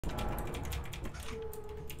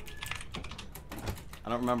I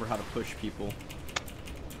don't remember how to push people.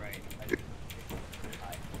 Right.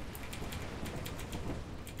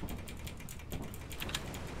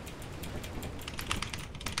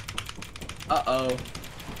 Uh-oh.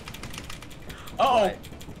 Uh-oh!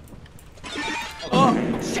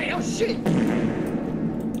 Oh! Shit! Oh shit!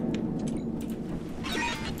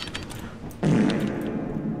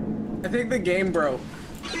 I think the game broke.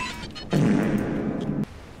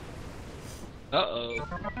 Uh-oh.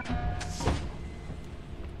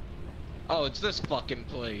 Oh, it's this fucking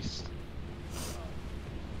place.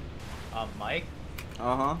 Mike?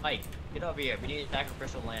 Uh-huh. Mike, get over here. We need a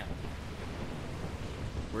sacrificial lamb.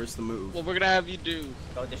 Where's the move? What we're gonna have you do?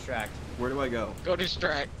 Go distract. Where do I go? Go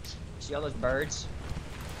distract. See all those birds?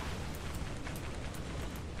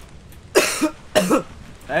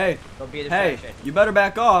 Hey! Go be a Hey! distraction. You better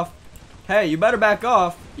back off! Hey, you better back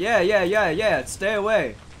off! Yeah! Stay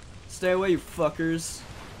away! Stay away, you fuckers!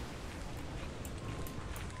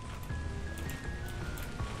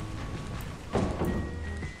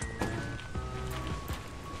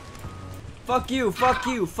 Back off,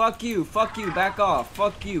 back off,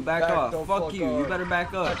 fuck you, you better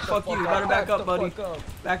back up, fuck you, you better back up, buddy.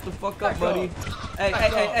 Back the fuck up, buddy.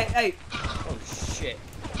 Hey. Oh shit.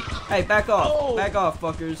 Hey, back off,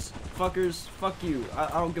 fuckers. Fuckers, fuck you. I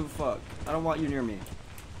don't give a fuck. I don't want you near me.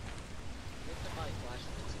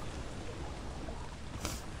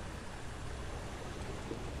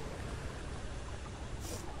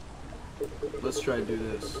 Let's try to do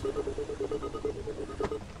this.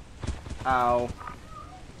 Ow.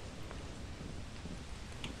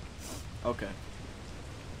 Okay.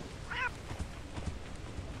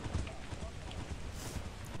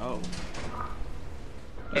 Oh.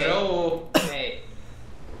 Hello. Hey.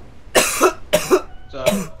 So.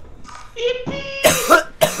 Yippee.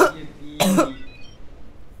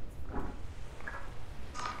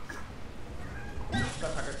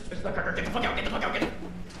 Get the fuck out, get the fuck out.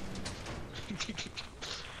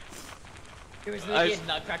 There was literally a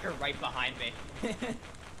nutcracker right behind me.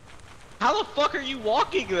 How the fuck are you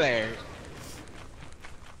walking there?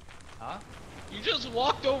 Huh? You just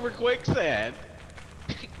walked over quicksand.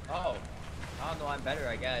 Oh. I don't know, I'm better,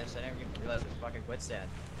 I guess. I never even realized it was fucking quicksand.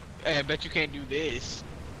 Hey, I bet you can't do this.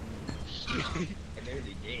 I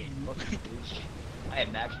literally did. I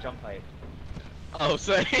had max jump height. Oh,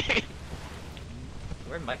 say.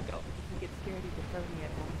 Where'd Mike go? If you get scared, you can throw me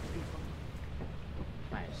at one people.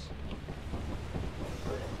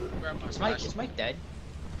 Nice. Is Mike dead?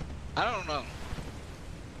 I don't know.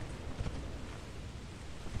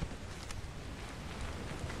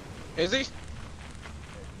 Is he?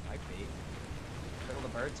 Might be. Where'd all the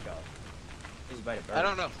birds go? He's by the bird. I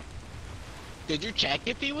don't know. Did you check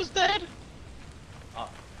if he was dead? Oh.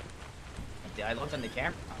 I looked on the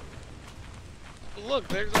camera. Look,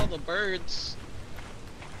 there's all the birds.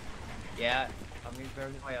 Yeah. I mean,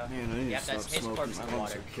 birds. Oh, yeah. Man, I need Yeah, to that's stop his smoking. corpse My in the lungs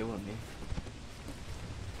water. are killing me.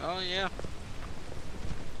 Oh yeah.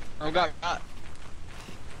 Oh god.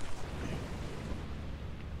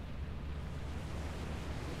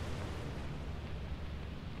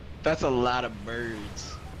 That's a lot of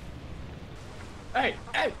birds. Hey!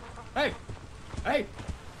 Hey! Hey! Hey!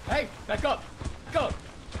 Hey! Back up! Go!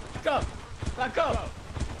 Go! Back up!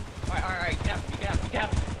 Alright, get out! You can have him! You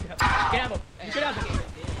can have him! You can have him!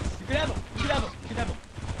 You can have him! You can have him! You can have him! You can have him!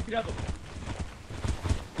 You can have him!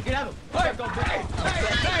 You can have him! Alright, go! Hey!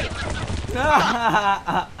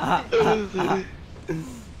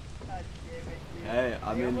 Hey,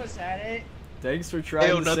 I mean, almost had it. thanks for trying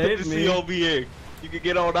Hey, to nothing save to me. see over here. You can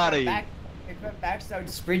get on out of here. If my back started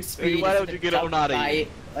sprint speed, why don't you get on out of here?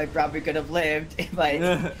 I probably could have lived, but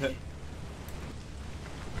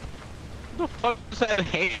The fuck is that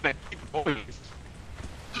hand voice?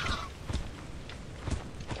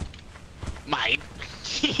 Mike.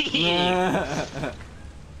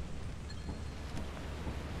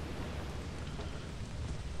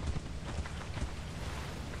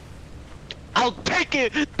 I'll take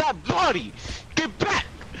it! That body! Get back!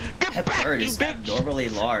 Get that back, bird you is bitch! abnormally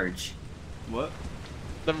large. What?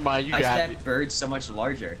 Never mind, you Why is got that it. bird so much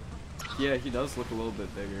larger? Yeah, he does look a little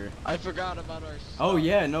bit bigger. I forgot about our stuff. Oh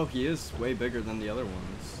yeah, no, he is way bigger than the other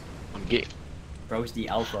ones. I'm getting. Bro's the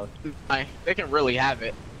alpha. They can really have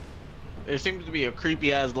it. There seems to be a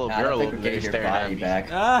creepy ass little I don't girl think over we're there getting your staring at body me. back.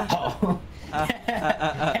 Ah! Oh.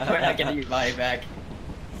 We're not getting your body back.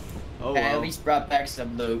 Oh I at well. least brought back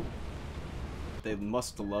some loot. They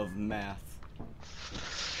must love math.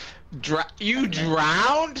 You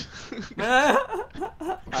drowned? I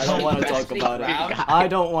don't want to talk about it. I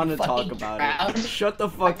don't want to talk about it. Shut the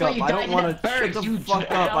fuck up. I don't want to. Shut the fuck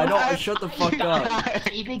up. I don't. Shut the fuck up.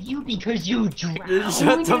 Saving you because you drowned.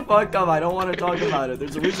 Shut the fuck up. I don't want to talk about it.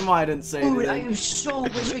 There's a reason why I didn't say Dude, I anything. am so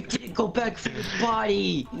wish I didn't go back for your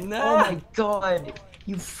body. No. Oh my god.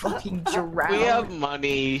 You fucking drowned. We have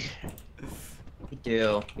money. We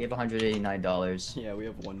do. We have $189. Yeah, we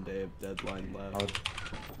have 1 day of deadline left.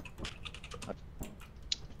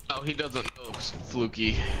 Oh, he doesn't know,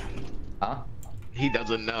 Fluky. Huh? He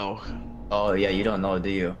doesn't know. Oh yeah, you don't know, do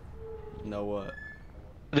you? Know what?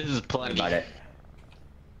 This is What plenty. about it?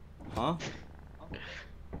 Huh?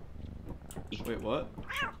 Wait, what?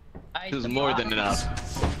 This is more than enough.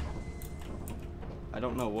 I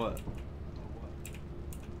don't know what.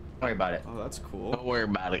 Don't worry about it. Oh, that's cool. Don't worry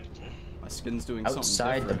about it. My skin's doing Outside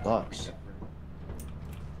something the different. box.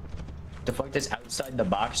 The fuck does outside the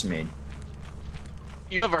box mean?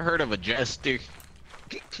 You ever heard of a jester?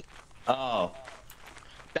 Oh.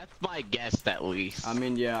 That's my guess, at least. I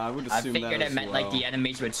mean, yeah, I would I assume figured that it as meant well. like the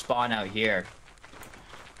enemies would spawn out here.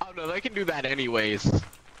 Oh no, they can do that anyways.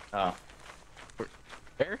 Oh.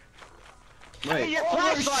 There? Wait. Hey, your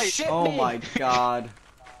flashlight! shit, Oh man. my god.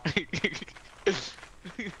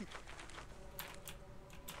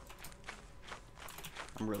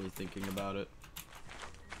 I'm really thinking about it.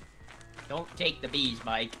 Don't take the bees,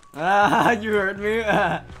 Mike. Ah, you heard me.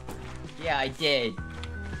 Yeah, I did.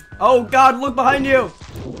 Oh god, look behind you.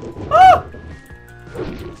 Ah!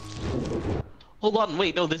 Hold on,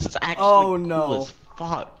 wait, no, this is actually Oh, no. cool as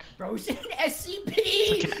fuck. Bro's an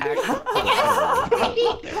SCP!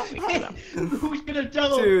 Who's gonna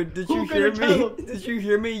tell him? Dude, did you Who's hear gonna tell me? him? Did you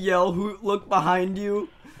hear me yell, "Who look behind you,"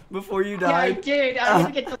 before you Yeah, I died? did. I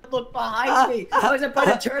didn't get to look behind me. I was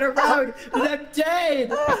about to turn around, and I'm dead.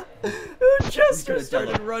 Chester gonna tell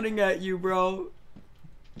started running at you, bro.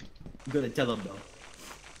 I'm gonna tell him though.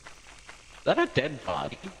 Is that a dead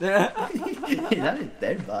body? Is that a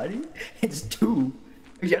dead body? It's two.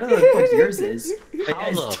 I don't know what the fuck yours is. How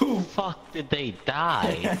It's the two. fuck did they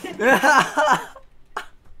die?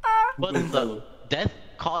 What the death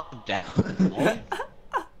caused death? What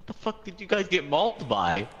the fuck did you guys get mauled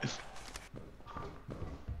by?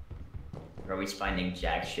 Bro, he's finding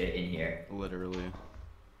jack shit in here. Literally,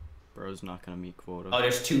 bro's not gonna meet quota. Oh,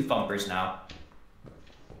 there's two thumpers now.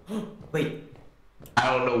 Wait.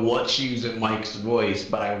 I don't know what's using Mike's voice,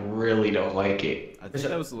 but I really don't like it. I think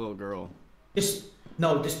that was a little girl. This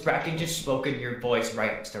Bracken just spoke in your voice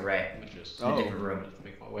right next to Ray. Just In a different room.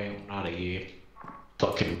 make my way on out of here.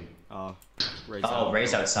 Fucking. Ray's Oh, out.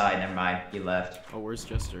 Ray's outside. Never mind. He left. Oh, where's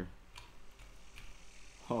Jester?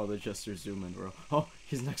 Oh, the Jester's zooming, bro. Oh,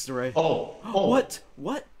 he's next to Ray. Oh. What?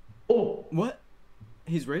 What? Oh. What?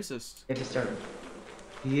 He's racist. If it's started.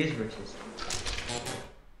 He is racist.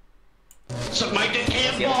 Suck my dick,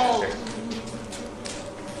 That's the handball! other Jester.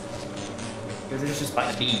 Because it's just by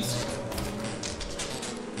the bees.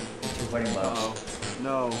 Two wedding Uh bows. oh.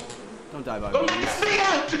 No. Don't die by Go me.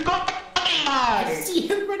 get me! Go I see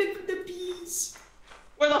him running from the bees.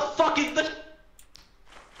 Where the fuck is the...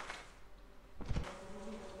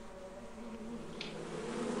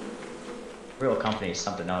 Real company is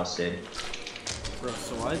something else, dude. Bro,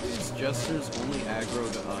 so why do these Jesters only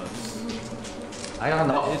aggro to us? I don't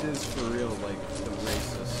know. It is for real, like, the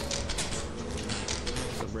racist.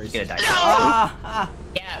 The racist. He's gonna die. Ah!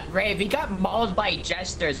 Yeah, Ray, we got mauled by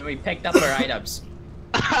jesters when we picked up our items.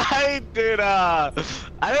 I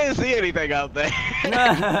didn't see anything out there.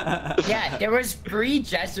 Yeah, there was 3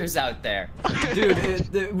 jesters out there. Dude,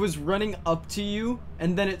 it was running up to you,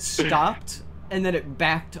 and then it stopped, and then it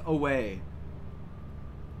backed away.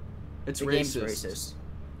 It's The racist. game's racist.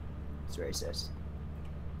 It's racist.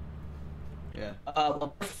 Yeah.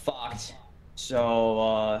 Well, we're fucked. So,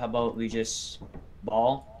 how about we just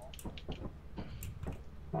ball?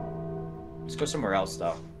 Let's go somewhere else,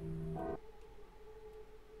 though.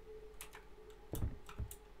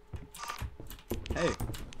 Hey.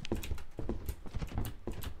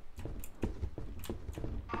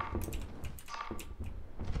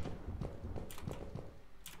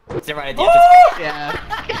 It's the right idea. Yeah.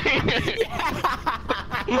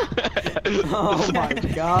 Oh my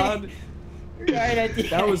god. Right idea.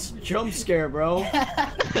 That was jump scare, bro.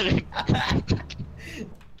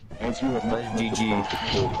 Once you have met GG.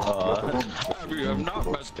 We have not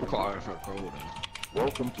met the client for coding.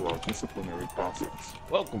 Welcome to our disciplinary process.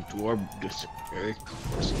 Welcome to our disciplinary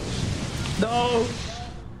process. No!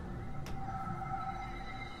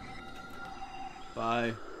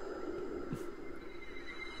 Bye.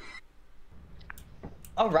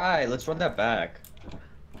 Alright, let's run that back.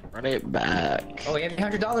 Run it back. Oh, we have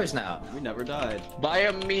 $800 now. We never died. Buy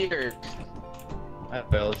a meter. Alright,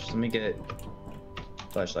 Bill, just let me get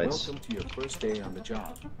flashlights. Welcome to your first day on the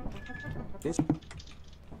job. This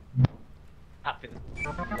Happen. I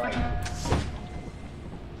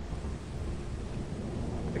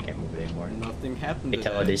can't move it anymore. Nothing happened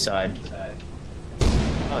Fatality today. side.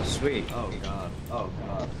 Oh, sweet. Oh god. Oh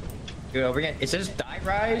god. Dude, over again. It says die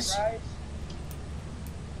rise?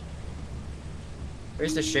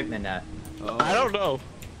 Where's the shipment at? Oh. I don't know.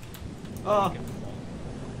 Oh.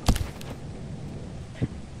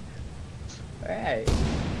 Alright.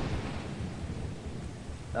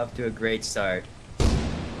 Off to a great start.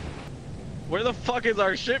 Where the fuck is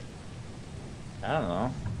our ship? I don't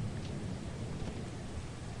know.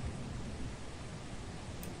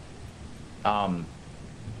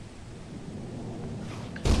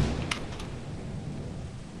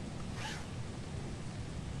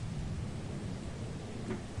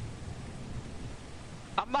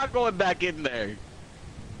 I'm not going back in there.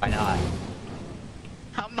 Why not?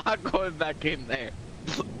 I'm not going back in there.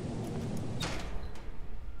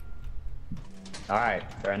 Alright,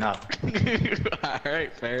 fair enough.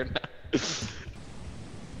 Alright, fair enough.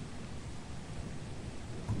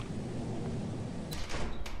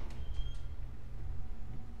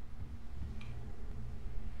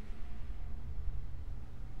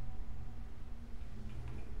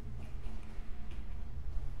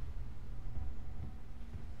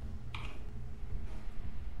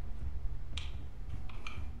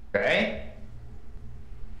 Okay.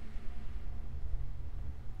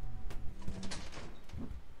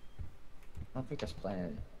 I don't think this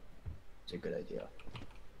planet is a good idea.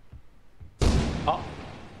 Oh!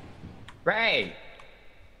 Ray!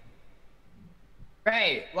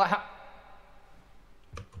 Ray! What?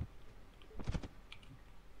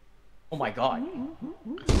 Oh my god.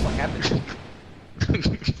 What happened?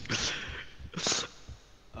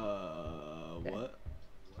 What?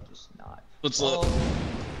 Just not. What's up?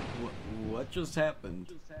 What just happened?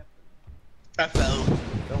 I fell.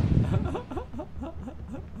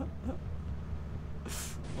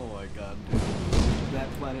 Oh my god, dude. That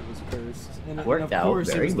planet was cursed. And, Worked of out course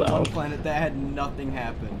it very was the well. one planet that had nothing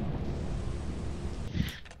happen.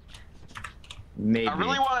 Maybe. I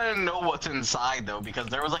really want to know what's inside though, because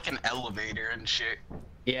there was like an elevator and shit.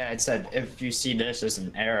 Yeah, it said if you see this, there's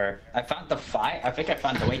an error. I found the fire. I think I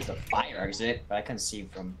found the way to the fire exit, but I couldn't see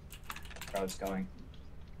from where I was going.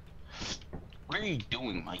 What are you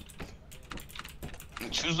doing, Mike?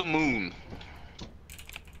 Choose the moon.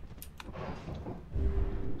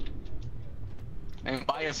 And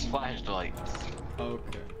buy us flashlights.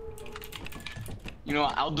 Okay. You know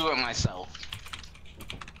what? I'll do it myself.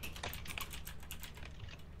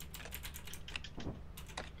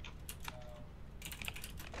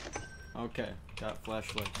 Okay, got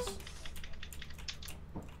flashlights.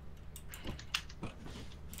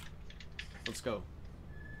 Let's go.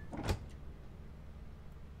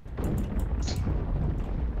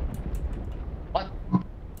 What?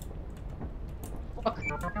 Fuck.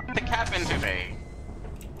 What happened today?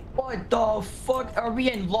 What the fuck? Are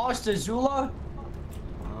we in Lost Azula?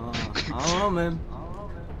 I don't know, man.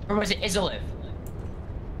 Or was it Izalith?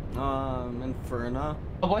 Inferno.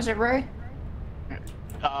 What was it, Ray?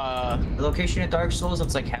 Uh, The location in Dark Souls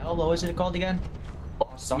that's like hell? What was it called again? Oh,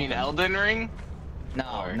 I something. mean Elden Ring?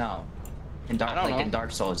 No, Or- no. In Dark, I don't like know. in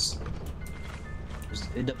Dark Souls. It was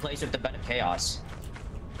the place with the bed of chaos.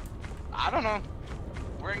 I don't know.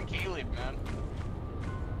 We're in Caleb, man.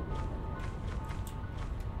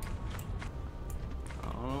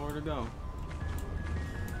 I don't know where to go.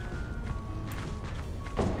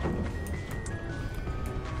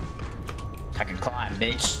 I can climb,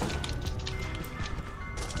 bitch.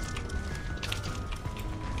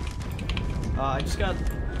 I just got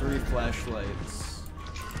 3 flashlights.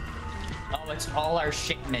 Oh, it's all our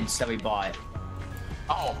shipments that we bought.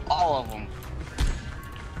 Oh, all of them.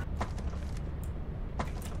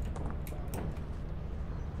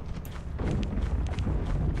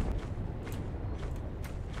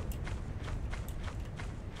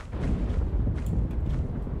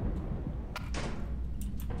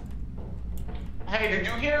 Hey, did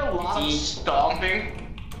you hear a lot of stomping?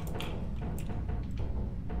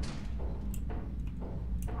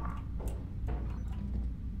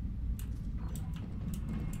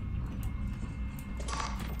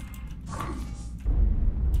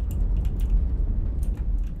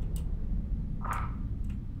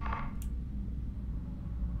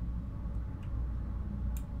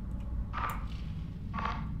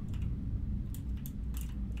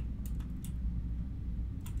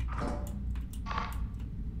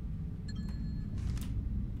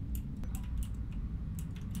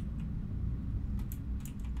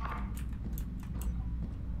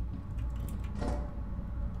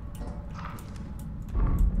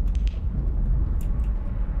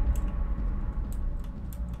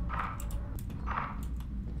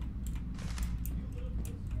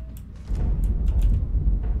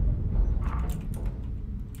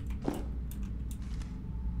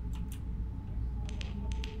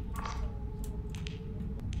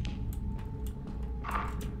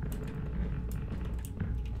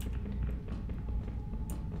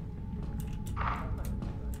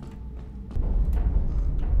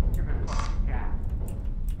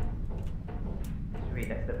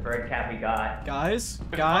 bird cat we got. Guys?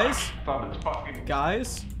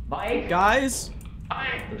 Mike? Guys? Oh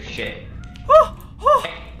shit.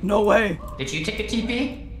 No way! Did you take a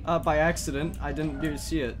TP? By accident. I didn't even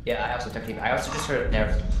see it. Yeah, I also took TP. I also just heard it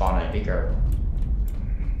never spawned a bigger.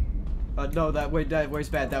 No, that way's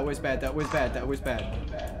bad. That way's bad.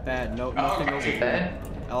 Bad. No, nothing over here. Bad?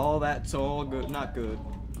 All that's all good. Not good.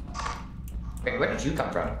 Wait, where did you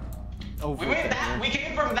come from? Over We went there. that. We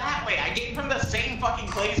came from that way. I came from the same fucking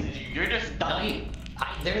place as you. You're just dumb.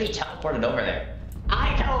 I literally teleported over there. I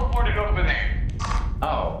teleported over there.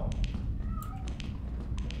 Oh.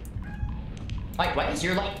 Mike, why is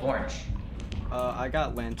your light orange? I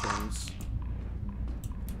got lanterns.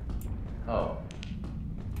 Oh.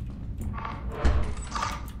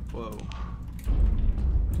 Whoa.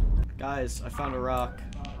 Guys, I found a rock.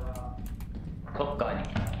 Cook gun.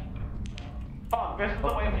 Fuck, this is the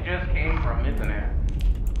way we just came from, isn't it?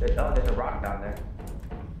 There's a rock down there.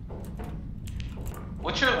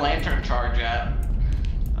 What's your lantern charge at?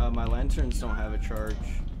 My lanterns don't have a charge.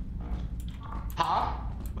 Huh?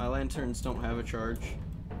 My lanterns don't have a charge.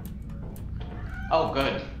 Oh,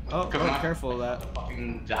 good. Oh, Come on. careful of that.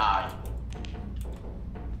 Fucking die.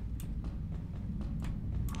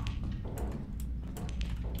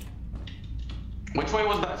 Which way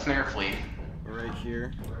was that snare flea? Right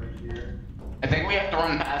here. I think we have to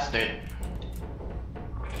run past it.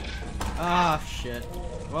 Ah, shit.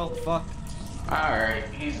 Well, fuck. Alright,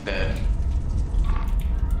 he's dead.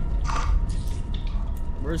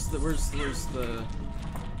 Where's the...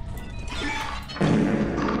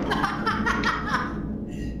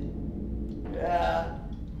 Yeah.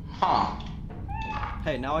 Huh.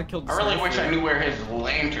 Hey, now I killed the I really snake wish I flea. knew where his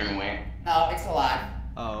lantern went. No, it's alive.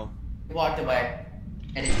 Oh. He walked away.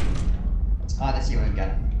 And it's on the ceiling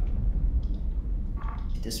again.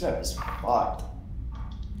 This map is fucked.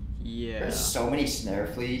 Yeah. There's so many snare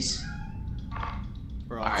fleas.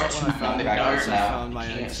 Bro, I Alright, thought when I I'm in the found dark I now. found my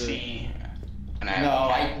Can't exit. see.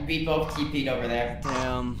 And We both TP'd over there.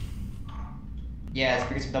 Damn. Yeah, it's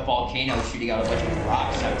because of the volcano shooting out a bunch of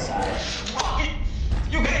rocks outside. Fuck it!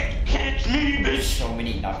 You can't catch me, There's bitch! so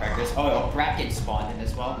many nutcrackers. Oh, Bracken spawned in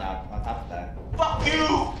as well now, on top of that. Fuck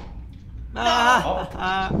you!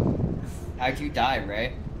 Ah! How'd you die,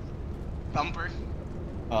 Ray? Thumper.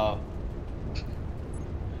 Oh.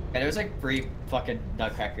 Yeah, there was like 3 fucking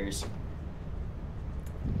nutcrackers.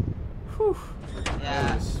 Whew. Yeah,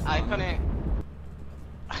 That was I fun.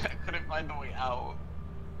 couldn't find the way out.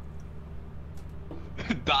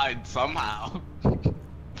 Died somehow.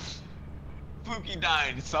 Pookie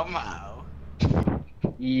died somehow.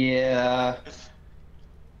 Yeah.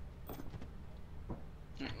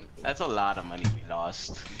 That's a lot of money we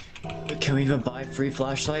lost. Can we even buy free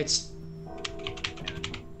flashlights?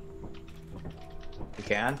 We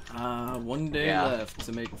can? 1 day Yeah. left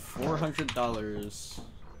to make $400.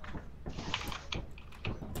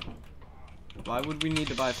 Why would we need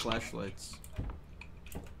to buy flashlights?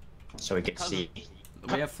 So we can see.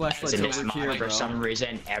 We have flashlights In this over mod, here, for bro. some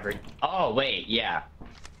reason, Oh, wait, yeah.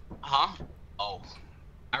 Huh? Oh.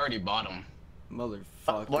 I already bought them.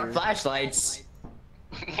 Motherfucker. More flashlights.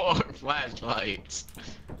 More flashlights.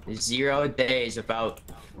 0 days with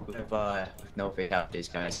no fatalities,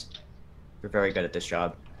 guys. We're very good at this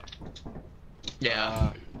job.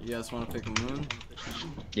 Yeah. You guys want to pick a moon?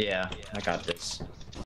 Yeah, I got this.